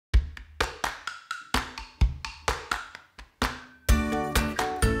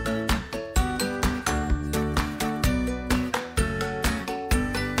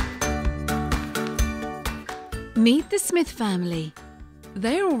Meet the Smith family.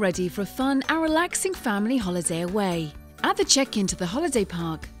 They're all ready for a fun and relaxing family holiday away. At the check-in to the holiday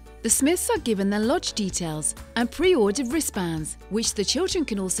park, the Smiths are given their lodge details and pre-ordered wristbands, which the children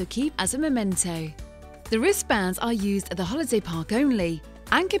can also keep as a memento. The wristbands are used at the holiday park only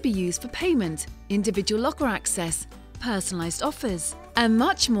and can be used for payment, individual locker access, personalised offers, and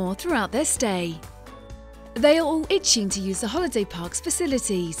much more throughout their stay. They are all itching to use the holiday park's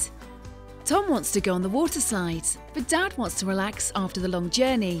facilities. Tom wants to go on the water slides, but Dad wants to relax after the long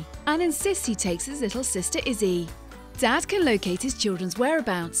journey and insists he takes his little sister Izzy. Dad can locate his children's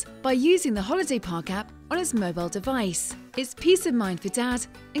whereabouts by using the holiday park app on his mobile device. It's peace of mind for Dad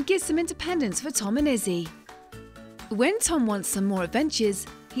and gives some independence for Tom and Izzy. When Tom wants some more adventures,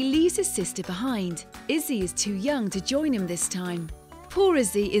 he leaves his sister behind. Izzy is too young to join him this time. Poor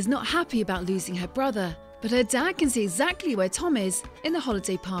Izzy is not happy about losing her brother, but her dad can see exactly where Tom is in the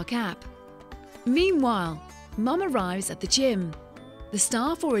holiday park app. Meanwhile, Mum arrives at the gym. The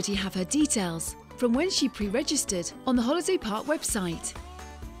staff already have her details from when she pre-registered on the holiday park website.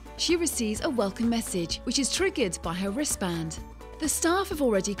 She receives a welcome message which is triggered by her wristband. The staff have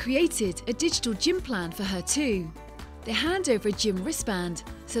already created a digital gym plan for her too. They hand over a gym wristband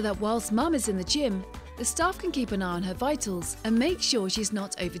so that whilst Mum is in the gym, the staff can keep an eye on her vitals and make sure she's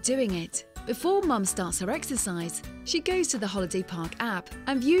not overdoing it. Before Mum starts her exercise, she goes to the holiday park app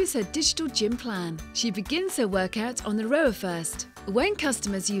and views her digital gym plan. She begins her workout on the rower first. When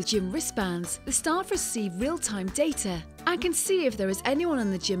customers use gym wristbands, the staff receive real-time data and can see if there is anyone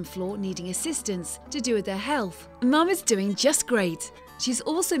on the gym floor needing assistance to do with their health. Mum is doing just great. She's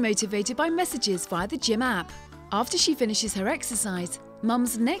also motivated by messages via the gym app. After she finishes her exercise,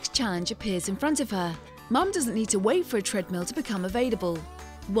 Mum's next challenge appears in front of her. Mum doesn't need to wait for a treadmill to become available.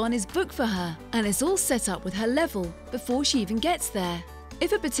 One is booked for her and is all set up with her level before she even gets there.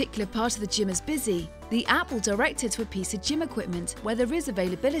 If a particular part of the gym is busy, the app will direct her to a piece of gym equipment where there is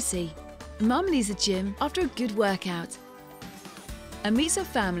availability. Mum leaves the gym after a good workout and meets her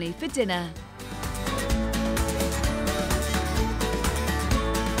family for dinner.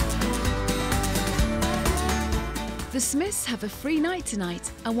 The Smiths have a free night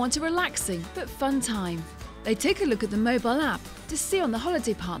tonight and want a relaxing but fun time. They take a look at the mobile app to see on the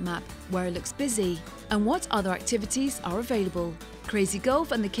holiday park map where it looks busy and what other activities are available. Crazy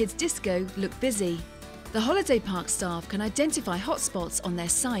Golf and the Kids Disco look busy. The holiday park staff can identify hotspots on their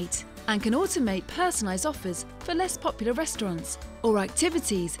site and can automate personalised offers for less popular restaurants or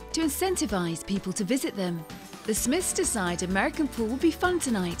activities to incentivise people to visit them. The Smiths decide American pool will be fun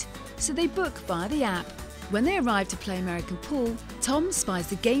tonight, so they book via the app. When they arrive to play American pool, Tom spies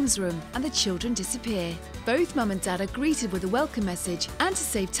the games room and the children disappear. Both Mum and Dad are greeted with a welcome message, and to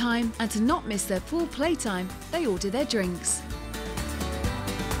save time and to not miss their pool playtime, they order their drinks.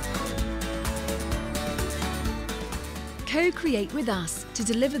 Co-create with us to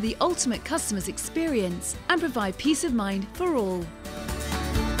deliver the ultimate customer's experience and provide peace of mind for all.